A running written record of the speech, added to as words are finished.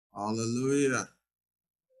Hallelujah.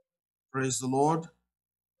 Praise the Lord.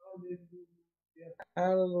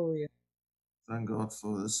 Hallelujah. Thank God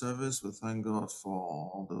for the service. We thank God for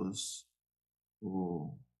all those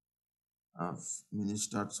who have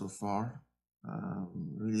ministered so far.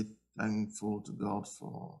 Really thankful to God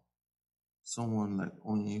for someone like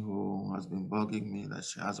Oni who has been bugging me that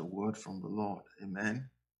she has a word from the Lord. Amen.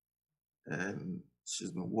 And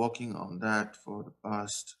she's been working on that for the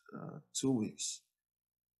past 2 weeks.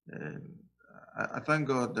 And I thank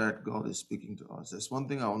God that God is speaking to us. There's one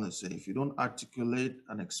thing I want to say. If you don't articulate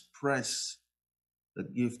and express the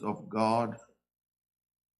gift of God,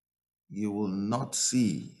 you will not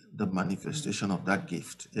see the manifestation of that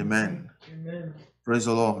gift. Amen. Amen. Praise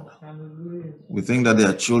the Lord. Hallelujah. We think that they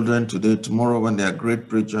are children today. Tomorrow, when they are great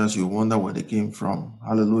preachers, you wonder where they came from.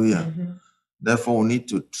 Hallelujah. Therefore, we need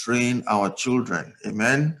to train our children.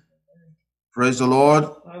 Amen. Praise the Lord.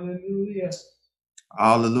 Hallelujah.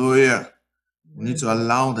 Hallelujah. We need to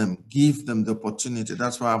allow them, give them the opportunity.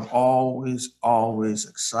 That's why I'm always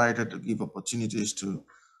excited to give opportunities to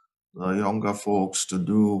the younger folks to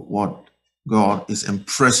do what God is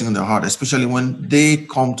impressing in their heart, especially when they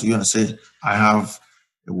come to you and say, I have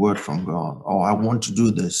a word from God, or I want to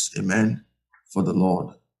do this. Amen. For the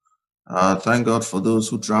Lord. Thank God for those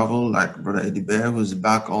who travel, like Brother Eddie Bear, who's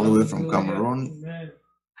back all the way from Cameroon. Amen.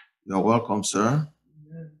 You're welcome, sir.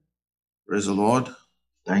 Amen. Praise the Lord.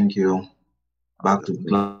 Thank you. Back to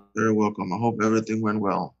Very welcome. I hope everything went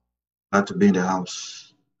well. glad to be in the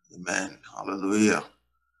house. Amen. Hallelujah.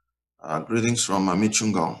 Greetings from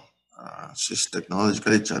Michungo. She's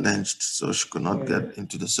technologically challenged, so she could not get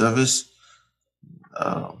into the service.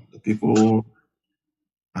 The people,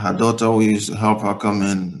 her daughter who used to help her come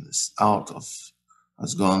in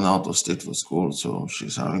has gone out of state for school, so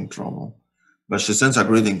she's having trouble. But she sends her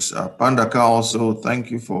greetings. Pandaka also,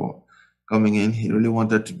 thank you for coming in. He really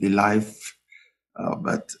wanted to be live,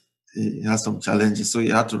 but he has some challenges, so he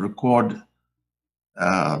had to record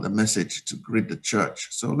the message to greet the church.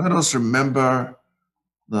 So let us remember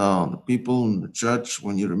the people in the church.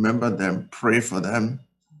 When you remember them, pray for them.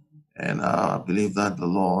 And I believe that the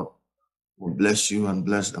Lord will bless you and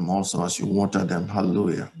bless them also as you water them.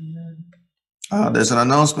 Hallelujah. There's an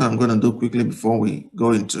announcement I'm going to do quickly before we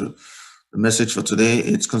go into the message for today.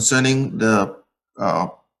 It's concerning the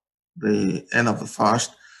end of the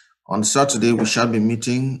fast. On Saturday, we shall be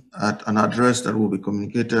meeting at an address that will be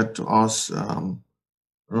communicated to us.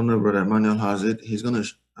 I don't know if Brother Emmanuel has it. He's going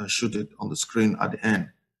to shoot it on the screen at the end.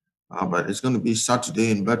 But it's going to be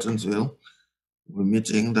Saturday in Burtonsville. We're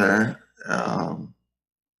meeting there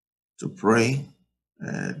to pray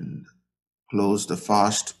and close the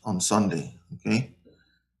fast on Sunday. Okay.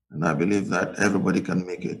 And I believe that everybody can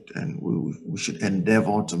make it, and we should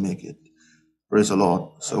endeavor to make it. Praise the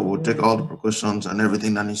Lord. So we'll take all the precautions and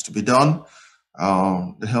everything that needs to be done.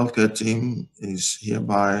 The healthcare team is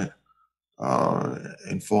hereby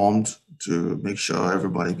informed to make sure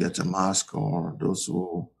everybody gets a mask, or those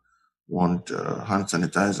who want hand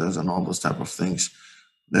sanitizers and all those type of things.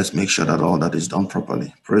 Let's make sure that all that is done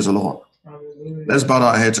properly. Praise the Lord. Hallelujah. Let's bow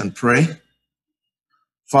our heads and pray.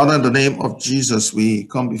 Father, in the name of Jesus, we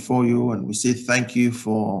come before you and we say thank you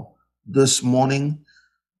for this morning.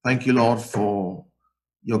 Thank you, Lord, for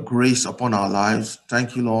your grace upon our lives.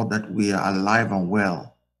 Thank you, Lord, that we are alive and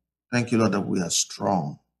well. Thank you, Lord, that we are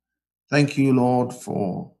strong. Thank you, Lord,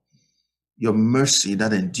 for your mercy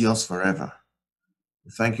that endures forever.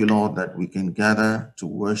 Thank you, Lord, that we can gather to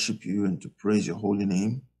worship you and to praise your holy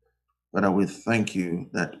name. Father, we thank you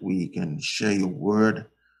that we can share your word,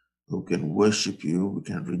 we can worship you, we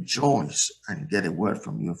can rejoice and get a word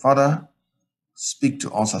from you. Father, speak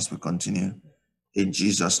to us as we continue. In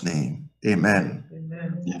Jesus' name, amen.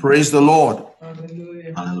 Amen. Praise the Lord.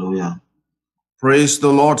 Hallelujah. Hallelujah. Praise the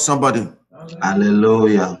Lord, somebody.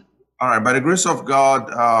 Hallelujah. All right, by the grace of God,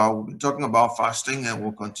 we'll be talking about fasting, and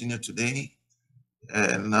we'll continue today.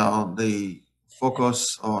 And now the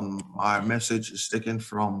focus on my message is taken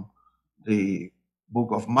from the book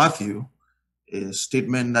of Matthew, a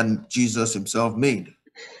statement that Jesus himself made.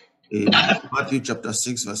 In Matthew chapter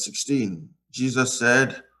 6, verse 16, Jesus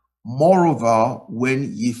said, moreover,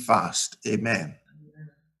 when ye fast, amen.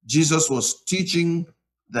 Jesus was teaching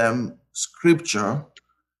them scripture,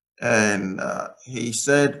 and he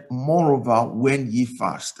said, moreover, when ye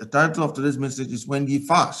fast. The title of today's message is When Ye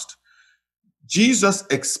Fast. Jesus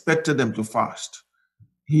expected them to fast.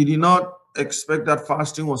 He did not expect that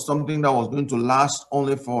fasting was something that was going to last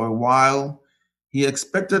only for a while. He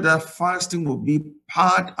expected that fasting would be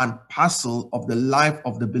part and parcel of the life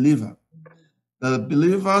of the believer. The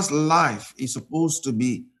believer's life is supposed to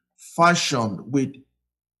be fashioned with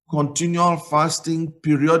continual fasting,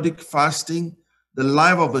 periodic fasting. The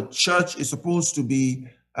life of a church is supposed to be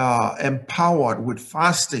empowered with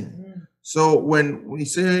fasting. So when we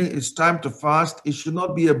say it's time to fast, it should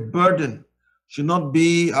not be a burden, should not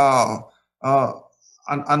be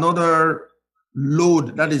another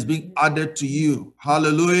load that is being added to you.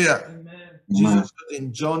 Hallelujah. Amen. Jesus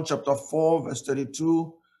in John chapter 4, verse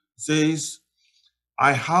 32 says,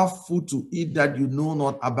 I have food to eat that you know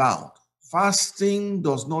not about. Fasting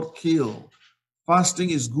does not kill.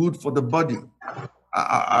 Fasting is good for the body.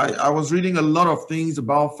 I was reading a lot of things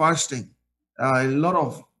about fasting, a lot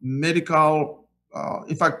of medical,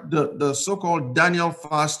 in fact, the so-called Daniel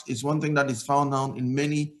fast is one thing that is found now in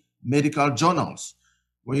many medical journals.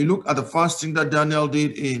 When you look at the fasting that Daniel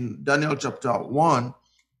did in Daniel chapter 1,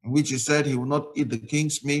 in which he said he will not eat the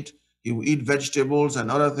king's meat, he will eat vegetables and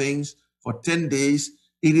other things for 10 days,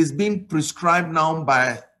 it is being prescribed now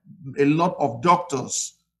by a lot of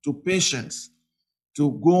doctors to patients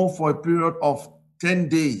to go for a period of 10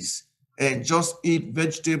 days and just eat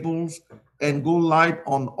vegetables and go light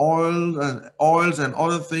on oils and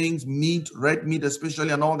other things, meat, red meat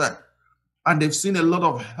especially, and all that. And they've seen a lot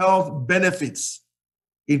of health benefits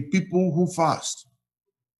in people who fast.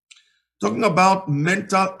 Talking about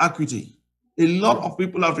mental acuity, a lot of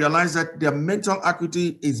people have realized that their mental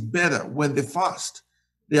acuity is better when they fast.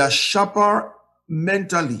 They are sharper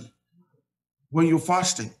mentally when you're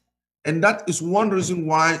fasting. And that is one reason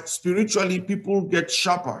why spiritually people get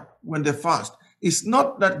sharper when they fast. It's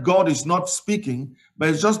not that God is not speaking, but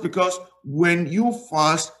it's just because when you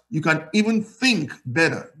fast, you can even think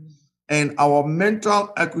better. And our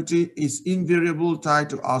mental acuity is invariably tied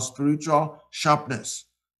to our spiritual sharpness.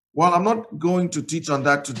 Well, I'm not going to teach on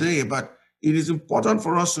that today, but it is important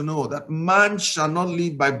for us to know that man shall not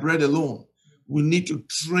live by bread alone. We need to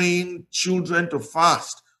train children to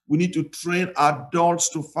fast. We need to train adults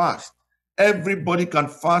to fast. Everybody can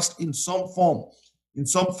fast in some form, in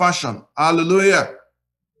some fashion. Hallelujah.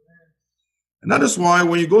 And that is why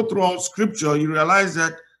when you go throughout scripture, you realize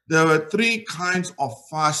that there were three kinds of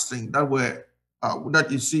fasting that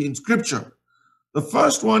you see in scripture. The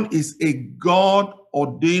first one is a God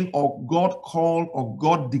ordained or God called or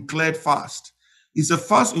God declared fast. It's a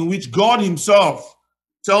fast in which God himself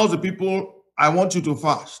tells the people, I want you to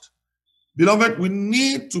fast. Beloved, we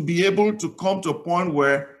need to be able to come to a point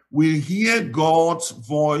where we hear God's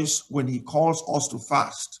voice when he calls us to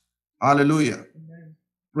fast. Hallelujah. Amen.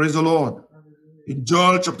 Praise the Lord. Hallelujah. In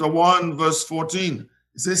Joel chapter 1, verse 14,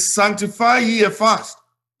 it says, sanctify ye a fast,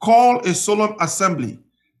 call a solemn assembly,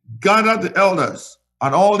 gather the elders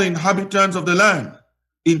and all the inhabitants of the land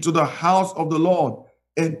into the house of the Lord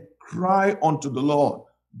and cry unto the Lord.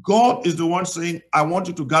 God is the one saying, I want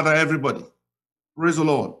you to gather everybody. Praise the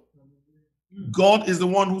Lord. God is the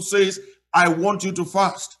one who says, I want you to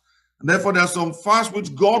fast. And therefore, there are some fasts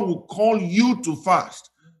which God will call you to fast.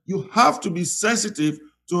 You have to be sensitive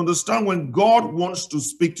to understand when God wants to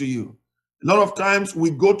speak to you. A lot of times we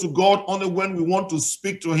go to God only when we want to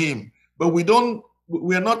speak to him, but we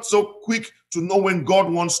are not so quick to know when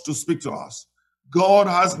God wants to speak to us. God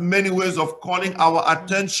has many ways of calling our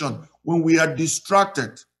attention when we are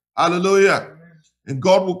distracted. Hallelujah. And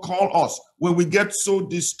God will call us when we get so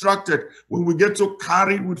distracted, when we get so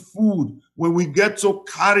carried with food, when we get so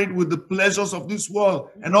carried with the pleasures of this world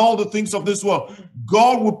and all the things of this world.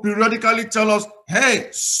 God will periodically tell us, hey,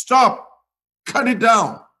 stop, cut it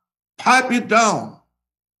down, pipe it down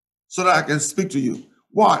so that I can speak to you.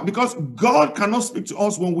 Why? Because God cannot speak to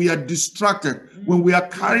us when we are distracted, when we are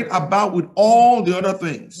carried about with all the other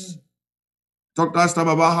things. Talked last time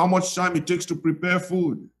about how much time it takes to prepare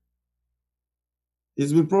food.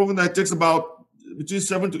 It's been proven that it takes about between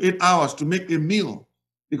 7 to 8 hours to make a meal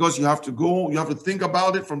because you have to go, you have to think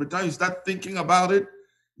about it. From the time you start thinking about it,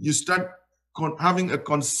 you start having a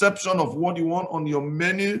conception of what you want on your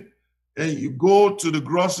menu, and you go to the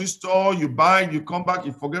grocery store, you buy, you come back,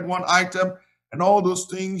 you forget one item, and all those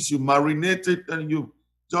things, you marinate it, and you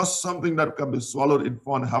just something that can be swallowed in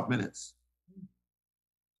 4.5 minutes.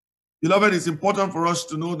 Beloved, it's important for us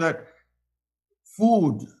to know that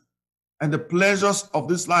food and the pleasures of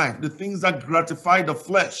this life, the things that gratify the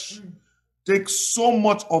flesh, take so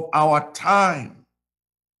much of our time.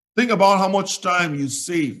 Think about how much time you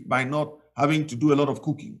save by not having to do a lot of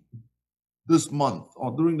cooking this month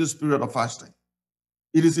or during this period of fasting.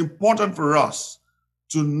 It is important for us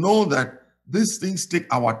to know that these things take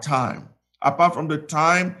our time. Apart from the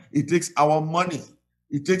time, it takes our money.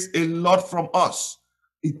 It takes a lot from us.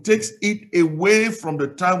 It takes it away from the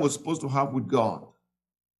time we're supposed to have with God.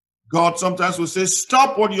 God sometimes will say,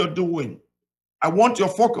 stop what you're doing. I want your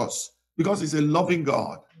focus, because he's a loving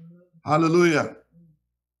God. Hallelujah.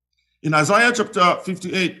 In Isaiah chapter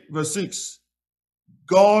 58, verse 6,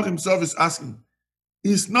 God himself is asking,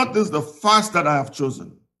 is not this the fast that I have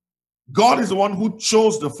chosen? God is the one who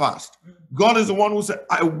chose the fast. God is the one who said,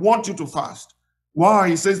 I want you to fast. Why?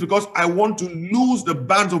 He says, because I want to loose the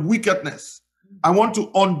bands of wickedness. I want to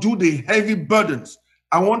undo the heavy burdens.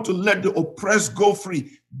 I want to let the oppressed go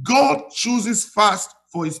free. God chooses fast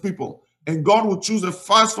for his people. And God will choose a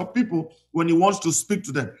fast for people when he wants to speak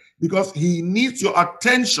to them, because he needs your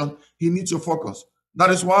attention. He needs your focus. That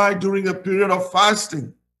is why during a period of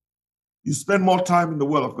fasting, you spend more time in the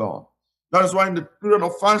Word of God. That is why in the period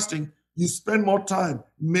of fasting, you spend more time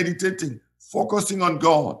meditating, focusing on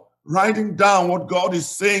God, writing down what God is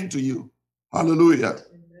saying to you. Hallelujah.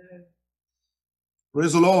 Amen.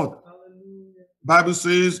 Praise the Lord. Hallelujah. Bible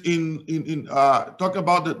says talk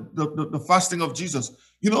about the fasting of Jesus.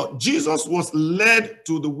 You know, Jesus was led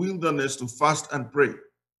to the wilderness to fast and pray.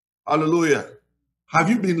 Hallelujah.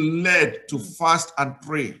 Have you been led to fast and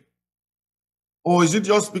pray? Or is it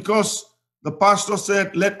just because the pastor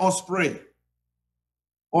said, let us pray?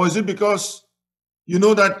 Or is it because you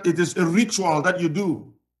know that it is a ritual that you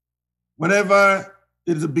do whenever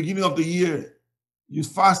it is the beginning of the year, you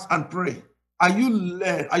fast and pray? Are you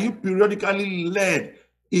led? Are you periodically led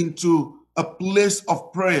into a place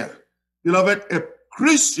of prayer? Beloved, a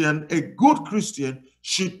Christian, a good Christian,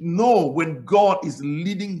 should know when God is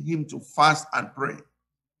leading him to fast and pray.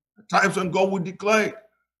 At times when God will declare it,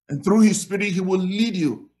 and through his spirit, he will lead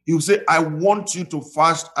you. He will say, I want you to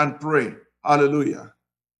fast and pray. Hallelujah.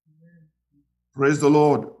 Praise the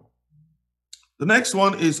Lord. The next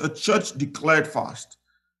one is a church declared fast.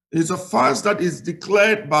 It's a fast that is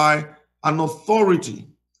declared by an authority.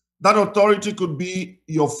 That authority could be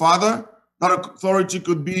your father. That authority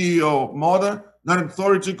could be your mother. That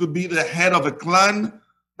authority could be the head of a clan.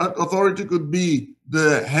 That authority could be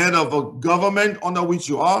the head of a government under which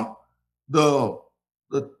you are.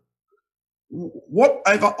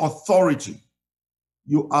 Whatever authority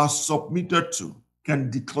you are submitted to can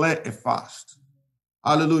declare a fast.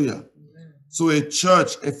 Hallelujah. So a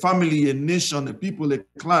church, a family, a nation, a people, a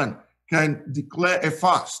clan can declare a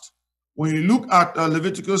fast. When you look at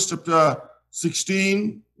Leviticus chapter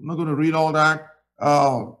 16, I'm not going to read all that.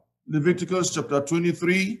 Leviticus chapter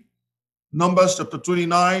 23, Numbers chapter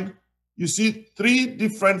 29, you see 3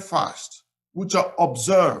 different fasts which are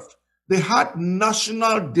observed. They had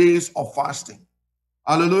national days of fasting.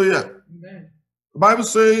 Hallelujah. Amen. The Bible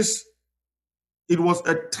says it was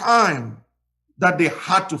a time that they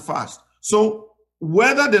had to fast. So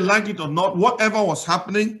whether they liked it or not, whatever was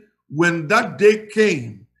happening, when that day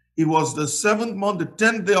came, it was the 7th month, the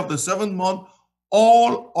 10th day of the 7th month,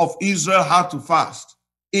 all of Israel had to fast.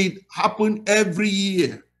 It happened every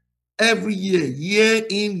year, year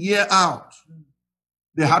in, year out.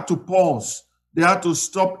 They had to pause. They had to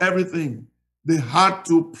stop everything. They had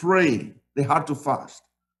to pray. They had to fast.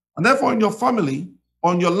 And therefore, in your family,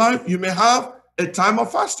 on your life, you may have a time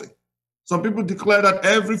of fasting. Some people declare that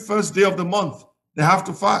every first day of the month, they have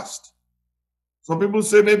to fast. Some people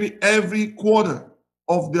say maybe every quarter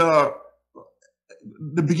of the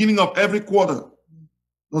beginning of every quarter. There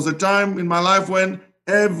was a time in my life when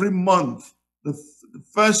every month, the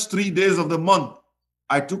first 3 days of the month,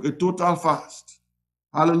 I took a total fast.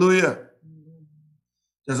 Hallelujah.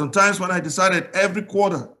 There's some times when I decided every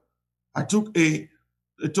quarter, I took a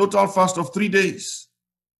total fast of 3 days.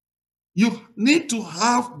 You need to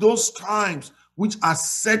have those times which are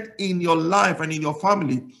set in your life and in your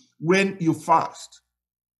family when you fast,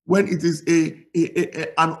 when it is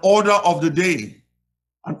an order of the day,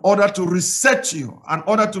 an order to reset you, an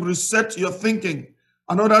order to reset your thinking,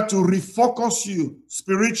 an order to refocus you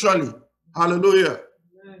spiritually. Hallelujah.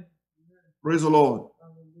 Amen. Praise the Lord.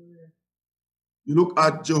 Hallelujah. You look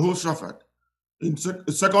at Jehoshaphat in 2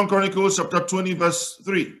 Chronicles chapter 20, verse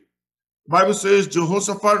 3. The Bible says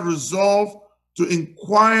Jehoshaphat resolved to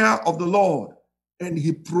inquire of the Lord, and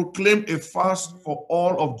he proclaimed a fast for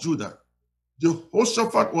all of Judah.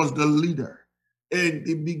 Jehoshaphat was the leader, and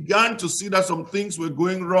he began to see that some things were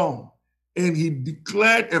going wrong, and he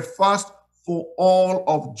declared a fast for all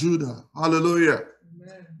of Judah. Hallelujah.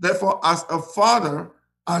 Amen. Therefore, as a father,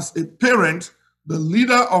 as a parent, the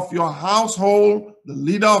leader of your household, the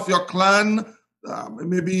leader of your clan,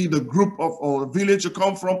 maybe the group of or village you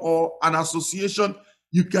come from, or an association,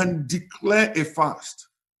 you can declare a fast.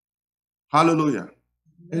 Hallelujah.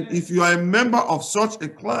 And if you are a member of such a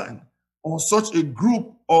clan or such a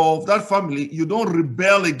group of that family, you don't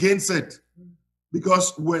rebel against it.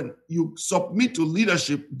 Because when you submit to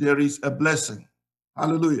leadership, there is a blessing.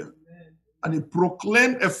 Hallelujah. Amen. And he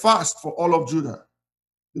proclaimed a fast for all of Judah.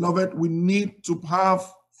 Beloved, we need to have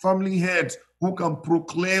family heads who can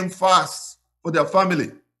proclaim fast for their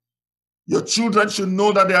family. Your children should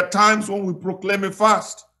know that there are times when we proclaim a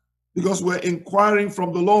fast because we're inquiring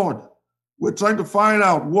from the Lord. We're trying to find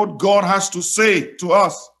out what God has to say to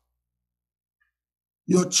us.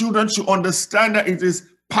 Your children should understand that it is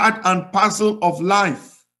part and parcel of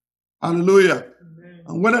life. Hallelujah. Amen.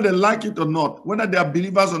 And whether they like it or not, whether they are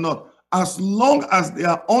believers or not, as long as they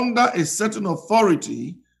are under a certain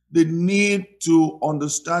authority, they need to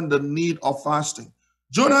understand the need of fasting.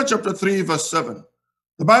 Jonah chapter 3 verse 7.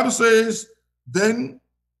 The Bible says, then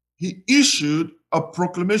he issued a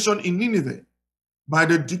proclamation in Nineveh by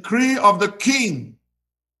the decree of the king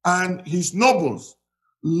and his nobles,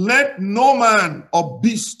 let no man or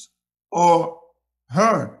beast or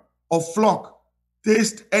herd or flock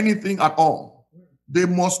taste anything at all. They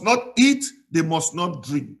must not eat, they must not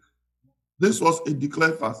drink. This was a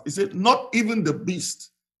declared fast. He said, not even the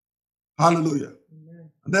beast. Hallelujah.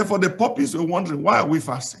 Amen. And therefore the puppies were wondering, why are we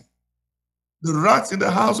fasting? The rats in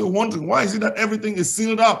the house were wondering, why is it that everything is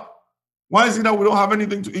sealed up? Why is it that we don't have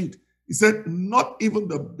anything to eat? He said, not even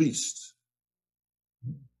the beast,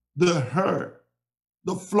 the herd,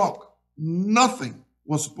 the flock, nothing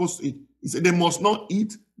was supposed to eat. He said, they must not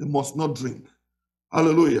eat, they must not drink.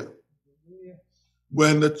 Hallelujah.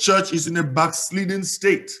 When the church is in a backsliding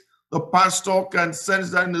state, the pastor can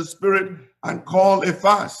sense that in the spirit and call a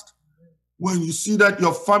fast. When you see that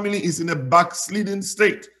your family is in a backsliding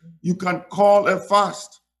state, you can call a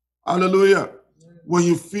fast. Hallelujah. When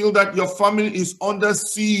you feel that your family is under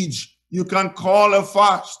siege, you can call a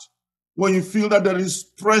fast. When you feel that there is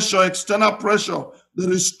pressure, external pressure,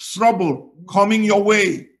 there is trouble coming your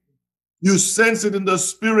way, you sense it in the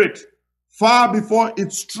spirit far before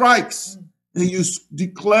it strikes, and you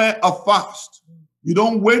declare a fast. You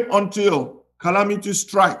don't wait until calamity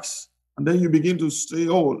strikes, and then you begin to say,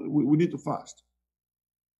 oh, we need to fast.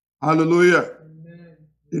 Hallelujah. Amen.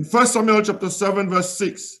 In 1 Samuel chapter 7, verse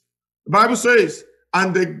 6, the Bible says,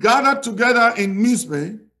 and they gathered together in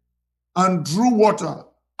Mizpeh and drew water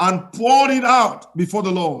and poured it out before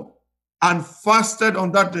the Lord and fasted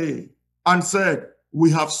on that day and said, we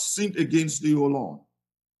have sinned against thee, O Lord.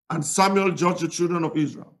 And Samuel judged the children of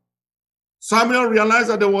Israel. Samuel realized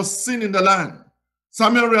that there was sin in the land.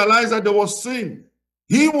 Samuel realized that there was sin.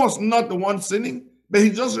 He was not the one sinning, but he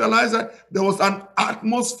just realized that there was an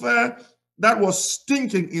atmosphere that was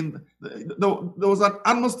stinking. There was an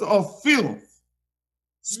atmosphere of filth.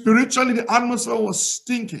 Spiritually, the atmosphere was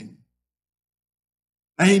stinking.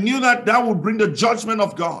 And he knew that that would bring the judgment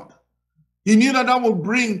of God. He knew that that would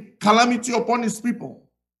bring calamity upon his people.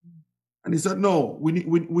 And he said, no, we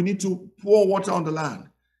need to pour water on the land.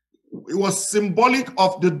 It was symbolic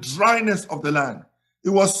of the dryness of the land. It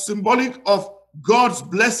was symbolic of God's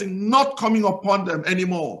blessing not coming upon them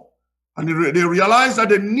anymore. And they realized that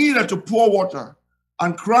they needed to pour water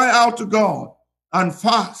and cry out to God and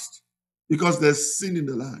fast because there's sin in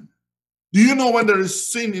the land. Do you know when there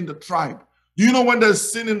is sin in the tribe? Do you know when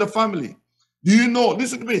there's sin in the family? Do you know,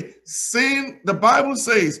 listen to me, sin, the Bible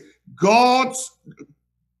says, God's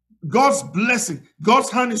blessing, God's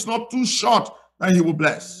hand is not too short that he will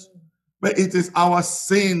bless. But it is our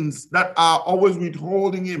sins that are always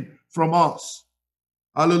withholding him from us.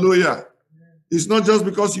 Hallelujah. It's not just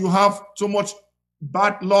because you have so much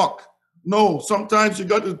bad luck. No, sometimes you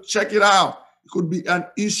got to check it out. It could be an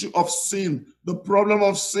issue of sin. The problem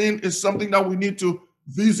of sin is something that we need to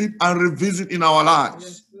visit and revisit in our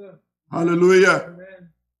lives. Yes, hallelujah. Amen.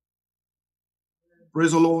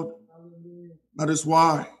 Praise the Lord. Hallelujah. That is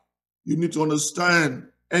why you need to understand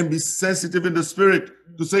and be sensitive in the spirit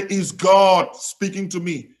to say, is God speaking to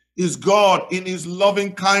me? Is God in his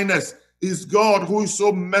loving kindness? Is God who is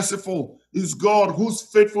so merciful? Is God whose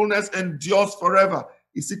faithfulness endures forever?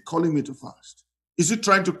 Is he calling me to fast? Is he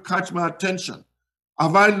trying to catch my attention?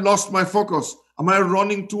 Have I lost my focus? Am I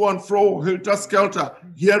running to and fro, helter-skelter,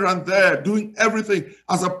 here and there, doing everything?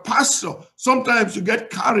 As a pastor, sometimes you get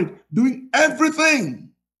carried doing everything,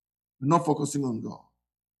 not focusing on God.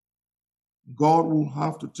 God will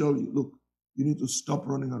have to tell you, look, you need to stop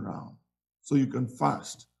running around so you can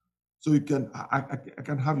fast, so you can, I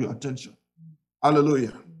can have your attention.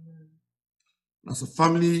 Hallelujah. As a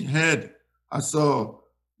family head, as a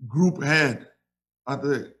group head, as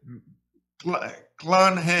a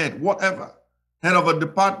clan head, whatever, head of a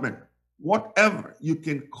department, whatever, you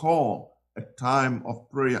can call a time of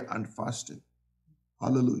prayer and fasting.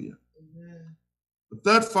 Hallelujah. Amen. The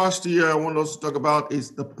third fast here I want us to talk about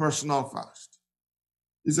is the personal fast.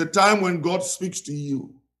 It's a time when God speaks to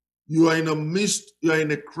you. You are in a midst, you are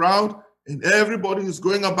in a crowd, and everybody is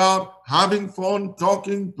going about having fun,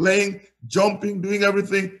 talking, playing, jumping, doing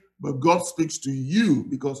everything. But God speaks to you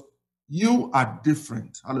because You are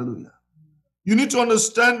different. Hallelujah. You need to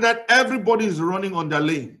understand that everybody is running on their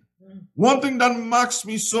lane. One thing that marks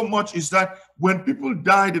me so much is that when people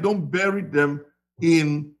die, they don't bury them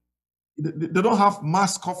in, they don't have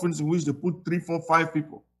mass coffins in which they put 3, 4, 5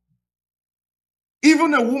 people.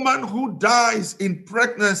 Even a woman who dies in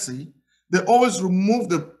pregnancy, they always remove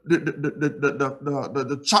the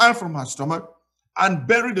child from her stomach and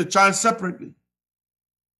bury the child separately.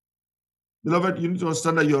 Beloved, you need to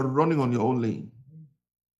understand that you're running on your own lane.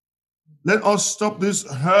 Let us stop this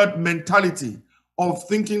herd mentality of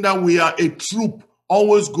thinking that we are a troop,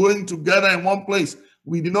 always going together in one place.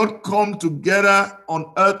 We did not come together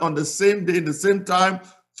on earth on the same day, in the same time,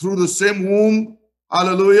 through the same womb.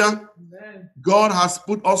 Hallelujah. Amen. God has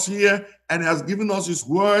put us here and has given us his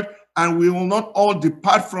word, and we will not all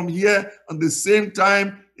depart from here at the same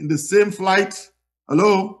time, in the same flight.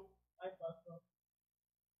 Hello? Hi, Pastor.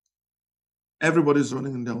 Everybody's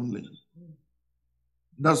running in their own lane.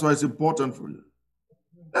 That's why it's important for you.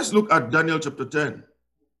 Let's look at Daniel chapter 10.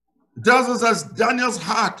 It tells us as Daniel's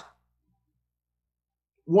heart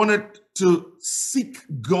wanted to seek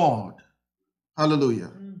God.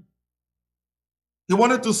 Hallelujah. He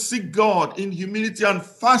wanted to seek God in humility and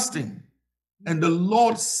fasting. And the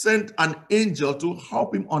Lord sent an angel to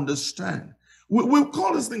help him understand. We'll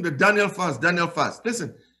call this thing the Daniel fast, Daniel fast.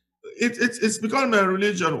 Listen, it's become a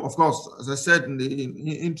religion, of course, as I said in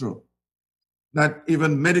the intro, that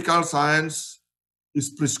even medical science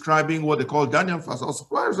is prescribing what they call Daniel fast. I was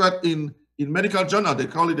surprised that in medical journal, they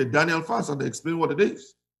call it a Daniel fast and they explain what it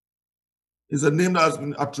is. It's a name that has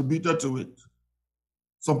been attributed to it.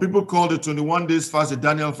 Some people call the 21 days fast a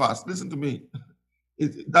Daniel fast. Listen to me.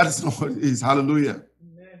 That is not what it is. Hallelujah.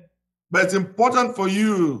 Amen. But it's important for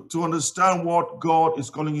you to understand what God is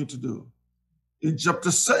calling you to do. In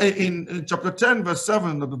chapter 10, verse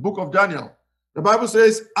 7 of the book of Daniel, the Bible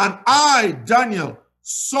says, "And I, Daniel,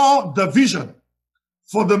 saw the vision,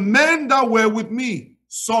 for the men that were with me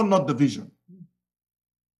saw not the vision.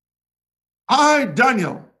 I,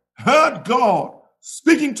 Daniel, heard God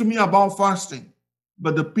speaking to me about fasting,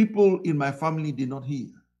 but the people in my family did not hear.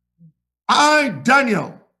 I,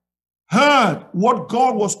 Daniel, heard what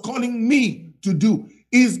God was calling me to do."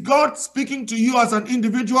 Is God speaking to you as an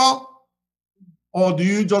individual, or do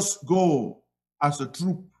you just go as a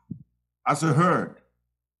troop, as a herd?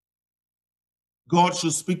 God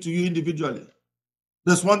should speak to you individually.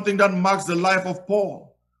 There's one thing that marks the life of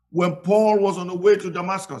Paul. When Paul was on the way to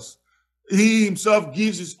Damascus, he himself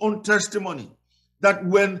gives his own testimony that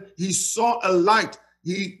when he saw a light,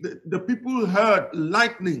 the people heard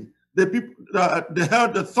lightning, they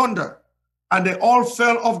heard the thunder, and they all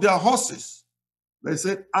fell off their horses. They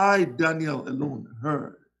said, "I, Daniel, alone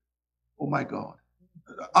heard." Oh my God.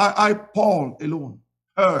 I, Paul, alone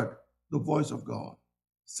heard the voice of God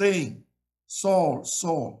saying, "Saul,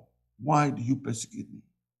 Saul, why do you persecute me?"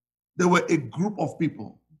 There were a group of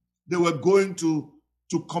people. They were going to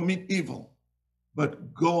commit evil,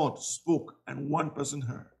 but God spoke and one person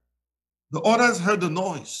heard. The others heard the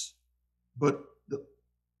noise, but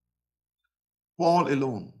Paul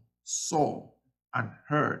alone saw and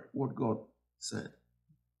heard what God said.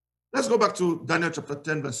 Let's go back to Daniel chapter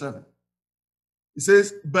 10, verse 7. It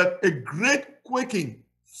says, "But a great quaking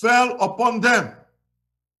fell upon them,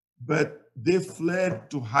 but they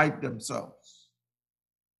fled to hide themselves."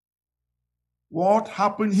 What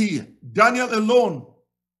happened here? Daniel alone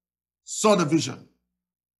saw the vision.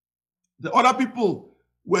 The other people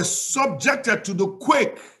were subjected to the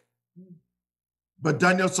quake, but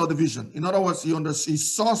Daniel saw the vision. In other words, he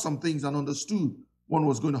saw some things and understood what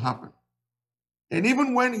was going to happen. And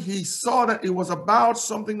even when he saw that it was about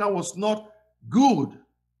something that was not good,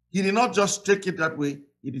 he did not just take it that way.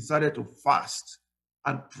 He decided to fast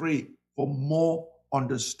and pray for more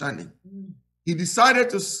understanding. He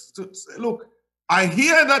decided to say, "Look, I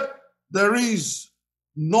hear that there is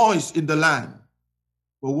noise in the land,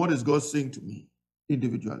 but what is God saying to me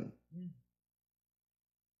individually?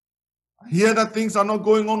 I hear that things are not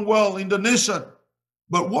going on well in the nation,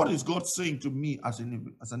 but what is God saying to me as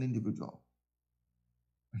an individual?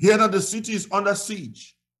 I hear that the city is under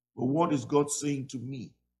siege, but what is God saying to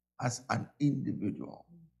me as an individual?"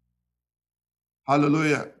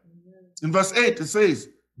 Hallelujah. In verse 8, it says,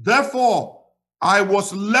 "Therefore I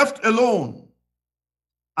was left alone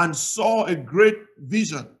and saw a great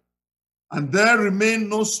vision, and there remained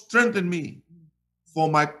no strength in me, for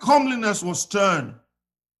my comeliness was turned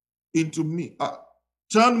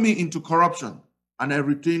me into corruption, and I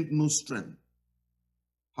retained no strength."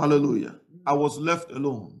 Hallelujah. I was left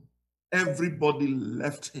alone. Everybody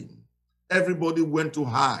left him. Everybody went to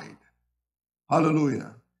hide.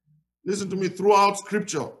 Hallelujah. Listen to me, throughout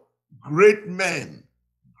scripture, great men,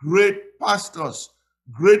 great pastors,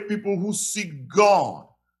 great people who seek God,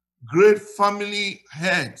 great family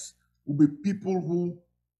heads will be people who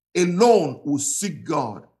alone will seek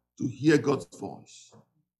God to hear God's voice.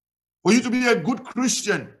 For you to be a good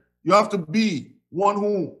Christian, you have to be one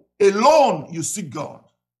who alone you seek God,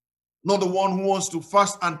 not the one who wants to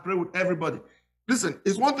fast and pray with everybody. Listen,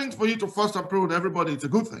 it's one thing for you to fast and pray with everybody. It's a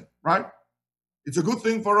good thing, right? It's a good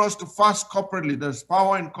thing for us to fast corporately. There's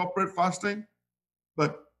power in corporate fasting.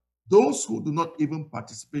 But those who do not even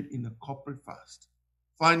participate in a corporate fast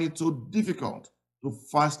find it so difficult to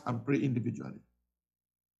fast and pray individually.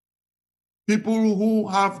 People who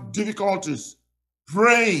have difficulties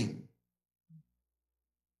praying.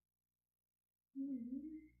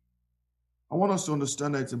 I want us to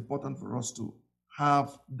understand that it's important for us to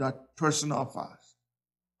have that personal fast.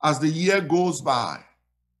 As the year goes by,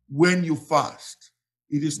 when you fast,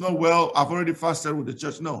 it is not, well, I've already fasted with the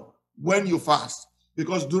church. No, when you fast,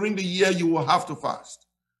 because during the year you will have to fast.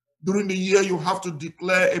 During the year you have to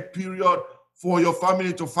declare a period for your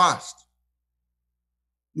family to fast.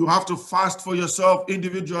 You have to fast for yourself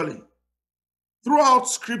individually. Throughout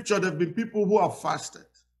scripture, there have been people who have fasted,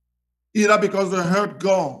 either because they heard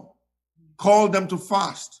God called them to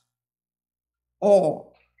fast,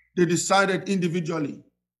 or they decided individually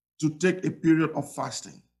to take a period of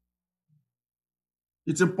fasting.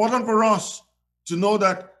 It's important for us to know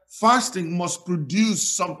that fasting must produce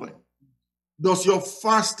something. Is your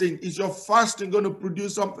fasting going to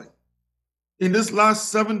produce something? In this last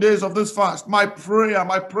 7 days of this fast, my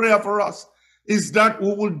prayer for us is that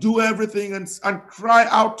we will do everything and cry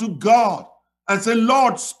out to God and say,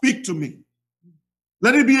 Lord, speak to me.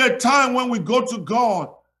 Let it be a time when we go to God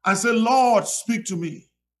and say, Lord, speak to me.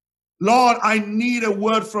 Lord, I need a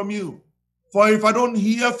word from you. For if I don't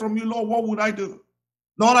hear from you, Lord, what would I do?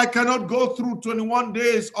 Lord, I cannot go through 21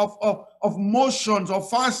 days of motions of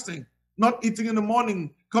fasting, not eating in the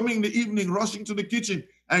morning, coming in the evening, rushing to the kitchen,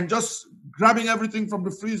 and just grabbing everything from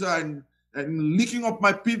the freezer and licking up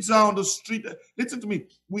my pizza on the street. Listen to me.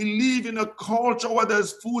 We live in a culture where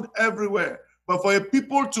there's food everywhere. But for a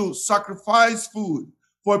people to sacrifice food,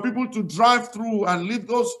 for people to drive through and leave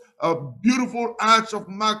those beautiful arch of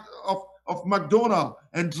McDonald's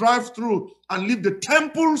and drive through and leave the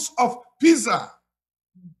temples of pizza,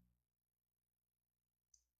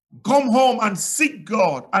 come home and seek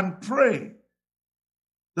God and pray,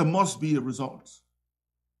 there must be a result.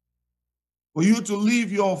 For you to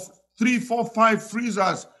leave your 3, 4, 5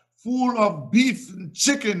 freezers full of beef and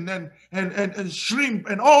chicken and shrimp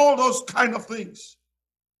and all those kind of things,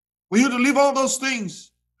 for you to leave all those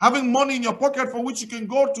things, having money in your pocket for which you can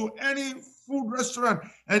go to any food restaurant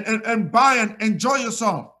and buy and enjoy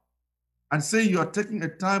yourself, and say you are taking a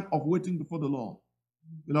time of waiting before the Lord.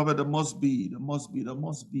 Beloved, there must be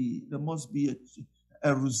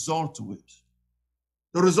a result to it.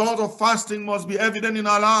 The result of fasting must be evident in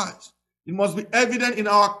our lives. It must be evident in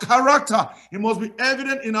our character. It must be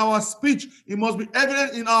evident in our speech. It must be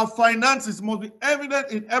evident in our finances. It must be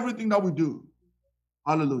evident in everything that we do.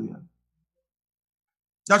 Hallelujah.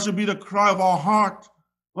 That should be the cry of our heart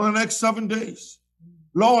for the next 7 days.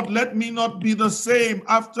 Lord, let me not be the same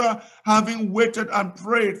after having waited and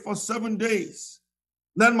prayed for 7 days.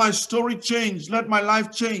 Let my story change. Let my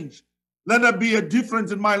life change. Let there be a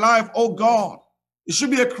difference in my life, oh God. It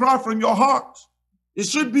should be a cry from your heart. It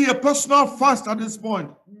should be a personal fast at this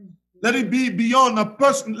point. Let it be beyond a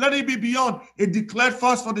person. Let it be beyond a declared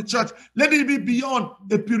fast for the church. Let it be beyond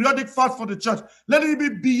a periodic fast for the church. Let it be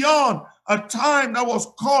beyond a time that was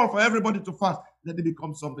called for everybody to fast. Let it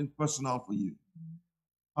become something personal for you.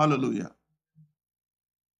 Hallelujah.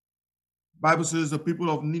 The Bible says the people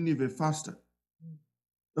of Nineveh fasted.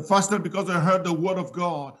 They fasted because they heard the word of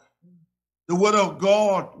God. The word of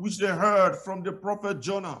God, which they heard from the prophet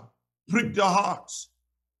Jonah, pricked their hearts.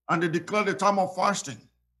 And they declared a time of fasting.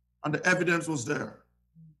 And the evidence was there.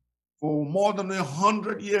 For more than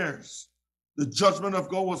 100 years, the judgment of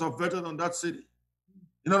God was averted on that city.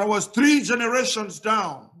 In other words, 3 generations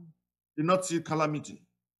down, did not see calamity.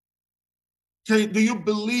 Do you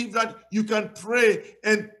believe that you can pray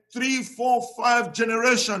and 3, 4, 5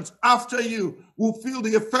 generations after you will feel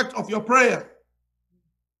the effect of your prayer?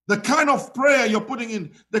 The kind of prayer you're putting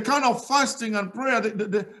in, the kind of fasting and prayer,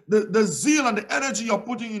 the zeal and the energy you're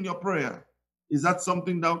putting in your prayer, is that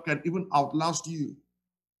something that can even outlast you?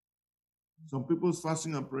 Some people's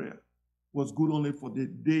fasting and prayer was good only for the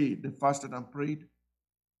day they fasted and prayed,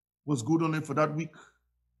 was good only for that week.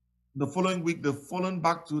 The following week, they've fallen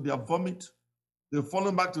back to their vomit. They've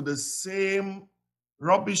fallen back to the same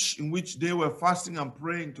rubbish in which they were fasting and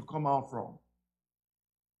praying to come out from.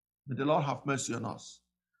 May the Lord have mercy on us.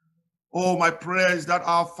 Oh, my prayer is that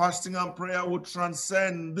our fasting and prayer will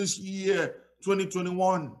transcend this year,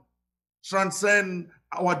 2021, transcend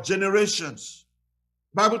our generations.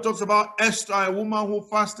 Bible talks about Esther, a woman who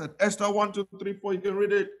fasted. Esther 1, 2, 3, 4, you can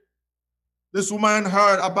read it. This woman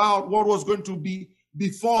heard about what was going to be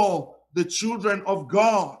before the children of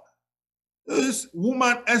God. This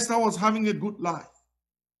woman, Esther, was having a good life.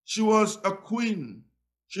 She was a queen.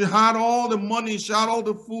 She had all the money, she had all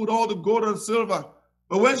the food, all the gold and silver.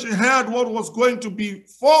 But when she heard what was going to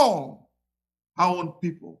befall her own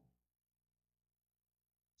people,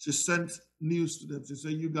 she sent news to them. She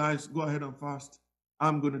said, you guys go ahead and fast.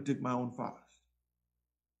 I'm going to take my own fast.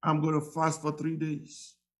 I'm going to fast for 3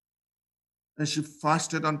 days. And she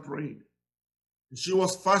fasted and prayed. She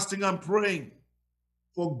was fasting and praying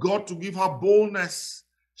for God to give her boldness.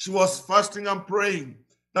 She was fasting and praying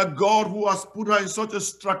that God, who has put her in such a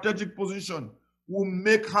strategic position, will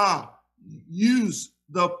make her use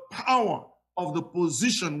the power of the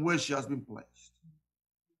position where she has been placed.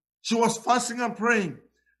 She was fasting and praying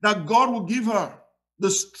that God will give her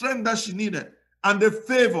the strength that she needed and the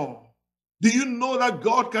favor. Do you know that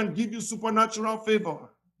God can give you supernatural favor?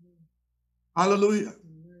 Hallelujah.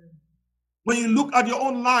 When you look at your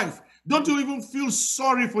own life, don't you even feel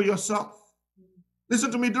sorry for yourself?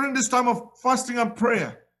 Listen to me, during this time of fasting and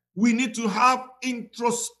prayer, we need to have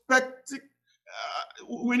introspective,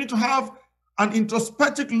 we need to have an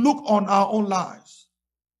introspective look on our own lives.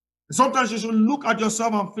 Sometimes you should look at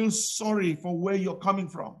yourself and feel sorry for where you're coming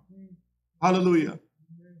from. Hallelujah.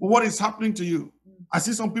 For what is happening to you. I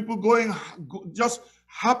see some people going just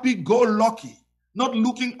happy-go-lucky, not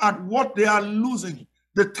looking at what they are losing,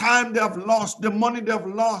 the time they have lost, the money they have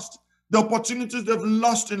lost, the opportunities they've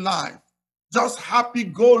lost in life. Just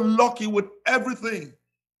happy-go-lucky with everything.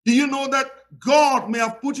 Do you know that God may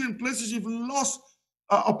have put you in places you've lost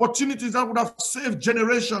opportunities that would have saved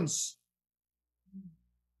generations?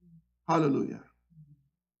 Hallelujah.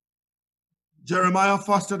 Jeremiah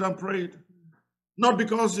fasted and prayed, not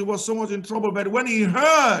because he was so much in trouble, but when he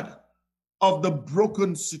heard of the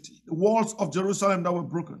broken city, the walls of Jerusalem that were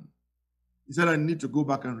broken, he said, I need to go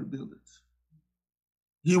back and rebuild it.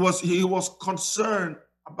 He was concerned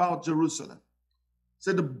about Jerusalem. He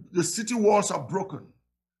said the city walls are broken.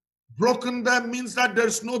 Broken there means that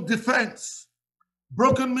there's no defense.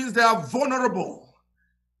 Broken means they are vulnerable.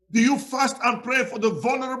 Do you fast and pray for the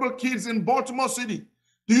vulnerable kids in Baltimore City?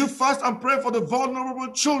 Do you fast and pray for the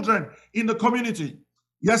vulnerable children in the community?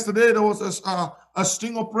 Yesterday, there was a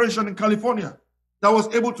sting operation in California that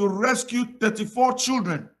was able to rescue 34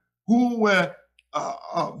 children who were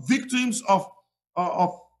victims of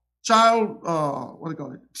child,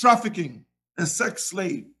 trafficking and sex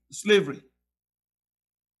slavery.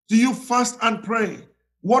 Do you fast and pray?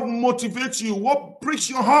 What motivates you? What pricks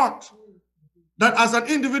your heart? That as an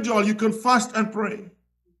individual, you can fast and pray.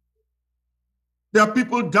 There are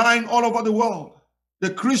people dying all over the world. The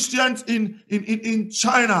Christians in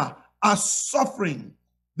China are suffering.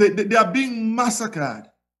 They are being massacred.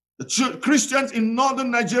 The Christians in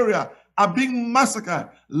northern Nigeria are being massacred.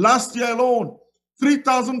 Last year alone,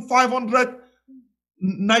 3,500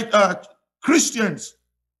 Christians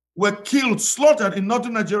were killed, slaughtered in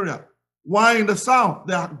northern Nigeria. Why in the south?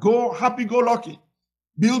 They are happy-go-lucky,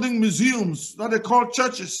 building museums that they call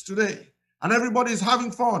churches today, and everybody is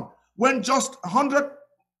having fun. When just 100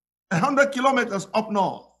 kilometers up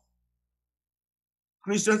north,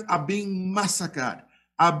 Christians are being massacred,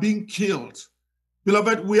 are being killed.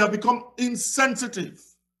 Beloved, we have become insensitive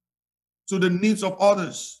to the needs of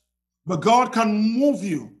others. But God can move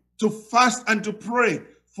you to fast and to pray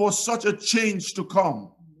for such a change to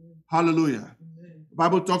come. Hallelujah. The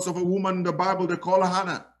Bible talks of a woman in the Bible, they call her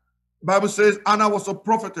Hannah. The Bible says Anna was a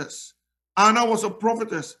prophetess. Anna was a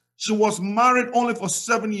prophetess. She was married only for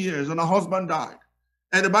 7 years and her husband died.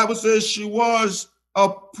 And the Bible says she was a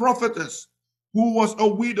prophetess who was a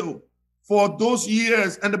widow for those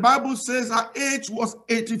years. And the Bible says her age was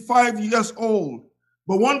 85 years old.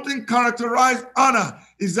 But one thing characterized Anna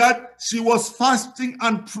is that she was fasting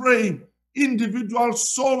and praying, individual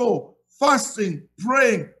solo, fasting,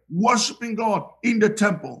 praying, worshiping God in the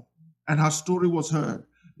temple. And her story was heard.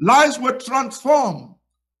 Lives were transformed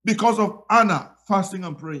because of Anna fasting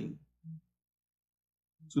and praying.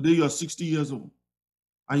 Today you are 60 years old.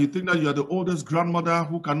 And you think that you are the oldest grandmother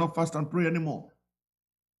who cannot fast and pray anymore.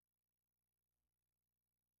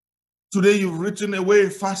 Today you've written away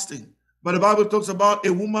fasting. But the Bible talks about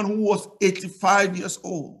a woman who was 85 years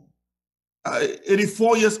old,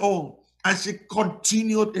 84 years old, and she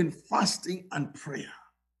continued in fasting and prayer.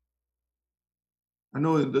 I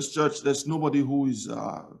know in this church, there's nobody who is,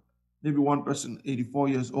 maybe one person, 84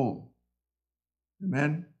 years old.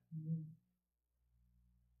 Amen?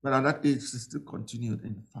 But at that age, they still continued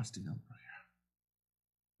in fasting and prayer.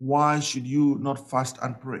 Why should you not fast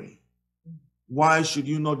and pray? Why should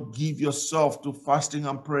you not give yourself to fasting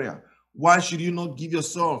and prayer? Why should you not give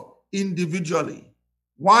yourself individually?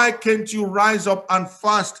 Why can't you rise up and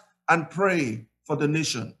fast and pray for the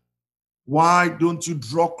nation? Why don't you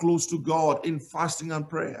draw close to God in fasting and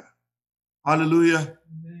prayer? Hallelujah.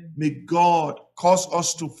 Amen. May God cause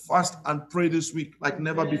us to fast and pray this week like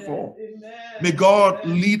never before. Amen. May God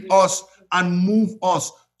lead us and move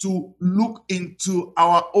us to look into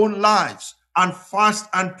our own lives and fast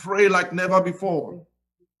and pray like never before.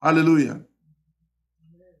 Hallelujah.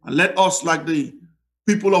 And let us, like the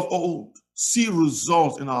people of old, see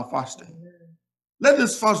results in our fasting. Let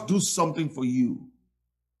this fast do something for you.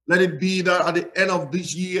 Let it be that at the end of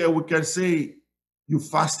this year, we can say, you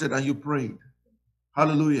fasted and you prayed.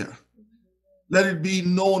 Hallelujah. Let it be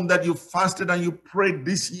known that you fasted and you prayed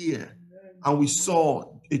this year, and we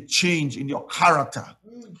saw a change in your character,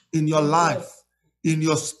 in your life, in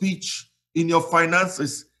your speech, in your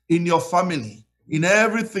finances, in your family, in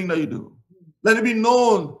everything that you do. Let it be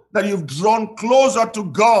known that you've drawn closer to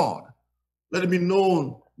God. Let it be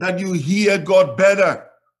known that you hear God better.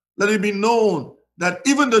 Let it be known that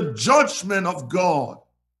even the judgment of God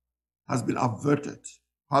has been averted.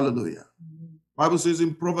 Hallelujah. Bible says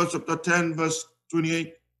in Proverbs chapter 10, verse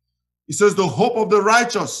 28, it says the hope of the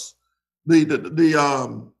righteous,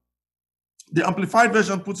 the Amplified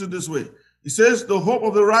Version puts it this way. It says the hope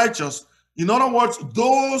of the righteous, in other words,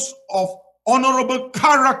 those of honorable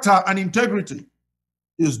character and integrity,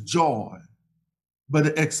 is joy. But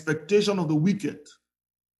the expectation of the wicked,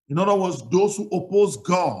 in other words, those who oppose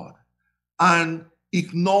God and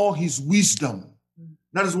ignore his wisdom,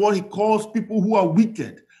 that is what he calls people who are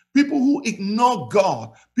wicked. People who ignore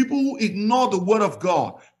God, people who ignore the word of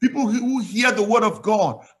God, people who hear the word of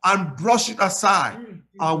God and brush it aside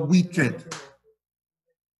are wicked.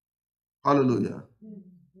 Hallelujah.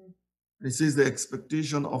 It says the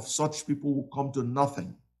expectation of such people will come to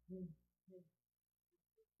nothing.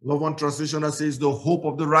 Love one translation that says the hope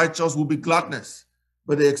of the righteous will be gladness,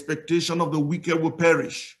 but the expectation of the wicked will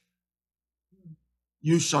perish.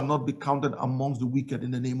 You shall not be counted amongst the wicked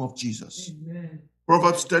in the name of Jesus. Amen.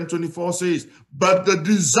 Proverbs 10:24 says, but the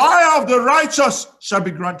desire of the righteous shall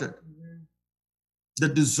be granted. The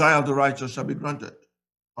desire of the righteous shall be granted.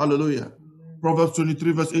 Hallelujah. Proverbs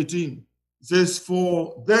 23 verse 18 says,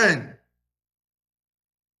 for then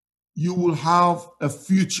you will have a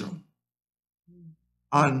future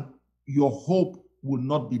and your hope will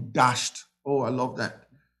not be dashed. Oh, I love that.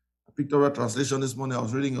 I picked up a translation this morning. I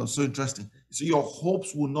was reading, it was so interesting. So your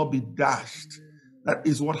hopes will not be dashed. That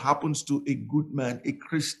is what happens to a good man, a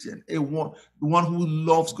Christian, the one who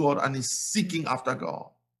loves God and is seeking after God.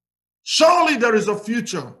 Surely there is a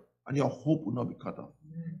future and your hope will not be cut off.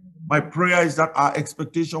 My prayer is that our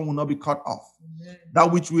expectation will not be cut off.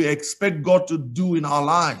 That which we expect God to do in our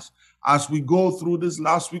lives as we go through this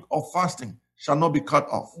last week of fasting shall not be cut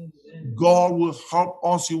off. God will help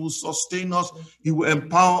us. He will sustain us. He will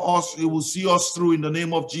empower us. He will see us through in the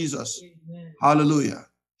name of Jesus. Hallelujah.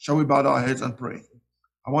 Shall we bow our heads and pray?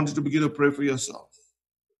 I want you to begin to pray for yourself.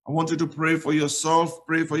 I want you to pray for yourself.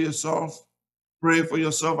 Pray for yourself. Pray for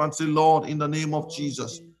yourself and say, Lord, in the name of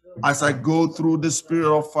Jesus, as I go through this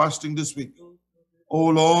period of fasting this week, oh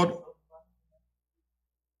Lord,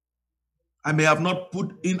 I may have not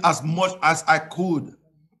put in as much as I could.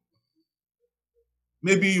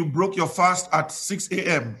 Maybe you broke your fast at 6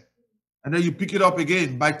 a.m. and then you pick it up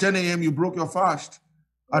again. By 10 a.m., you broke your fast.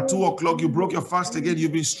 At 2 o'clock, you broke your fast again.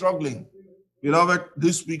 You've been struggling. Beloved,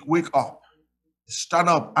 this week, wake up. Stand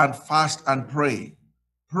up and fast and pray.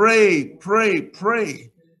 Pray, pray,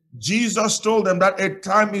 pray. Jesus told them that a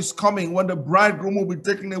time is coming when the bridegroom will be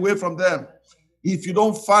taken away from them. If you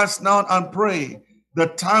don't fast now and pray, the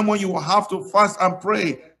time when you will have to fast and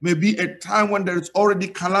pray may be a time when there is already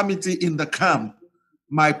calamity in the camp.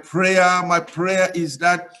 My prayer is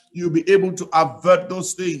that you'll be able to avert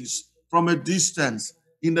those things from a distance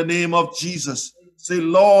in the name of Jesus. Say,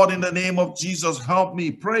 Lord, in the name of Jesus, help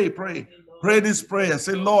me. Pray, pray. Pray this prayer.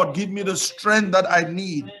 Say, Lord, give me the strength that I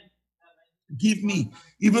need. Give me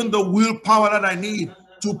even the willpower that I need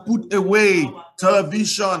to put away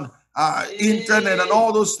television, internet, and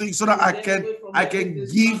all those things so that I can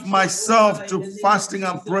give myself to fasting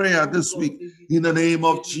and prayer this week in the name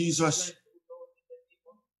of Jesus.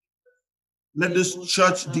 Let this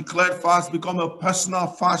church declared fast become a personal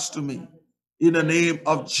fast to me in the name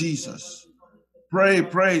of Jesus. Pray,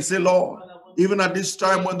 pray. Say, Lord, even at this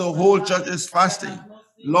time when the whole church is fasting,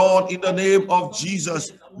 Lord, in the name of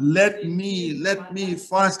Jesus, let me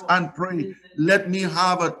fast and pray. Let me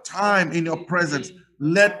have a time in your presence.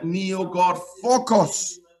 Let me, oh God,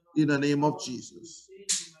 focus in the name of Jesus.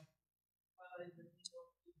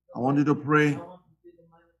 I want you to pray.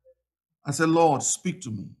 I said, Lord, speak to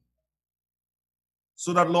me.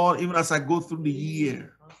 So that, Lord, even as I go through the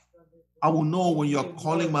year, I will know when you're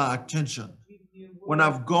calling my attention. When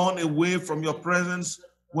I've gone away from your presence,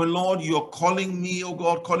 when, Lord, you're calling me, oh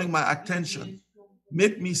God, calling my attention,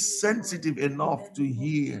 make me sensitive enough to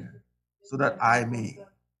hear so that I may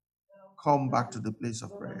come back to the place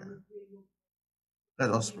of prayer.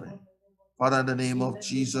 Let us pray. Father, in the name of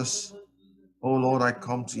Jesus, oh Lord, I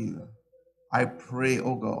come to you. I pray,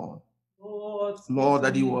 oh God, Lord,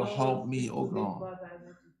 that you will help me, oh God.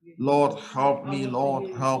 Lord, help me,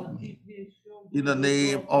 Lord, help me. In the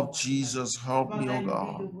name of Jesus, help me, oh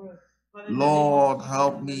God. Lord,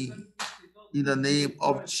 help me. In the name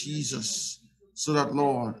of Jesus, so that,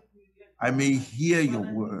 Lord, I may hear your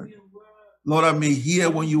word. Lord, I may hear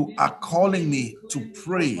when you are calling me to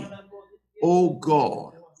pray. Oh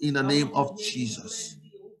God, in the name of Jesus.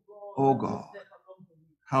 Oh God,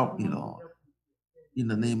 help me, Lord. In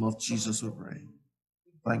the name of Jesus, we pray.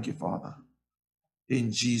 Thank you, Father.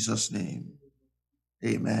 In Jesus' name,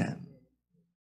 amen.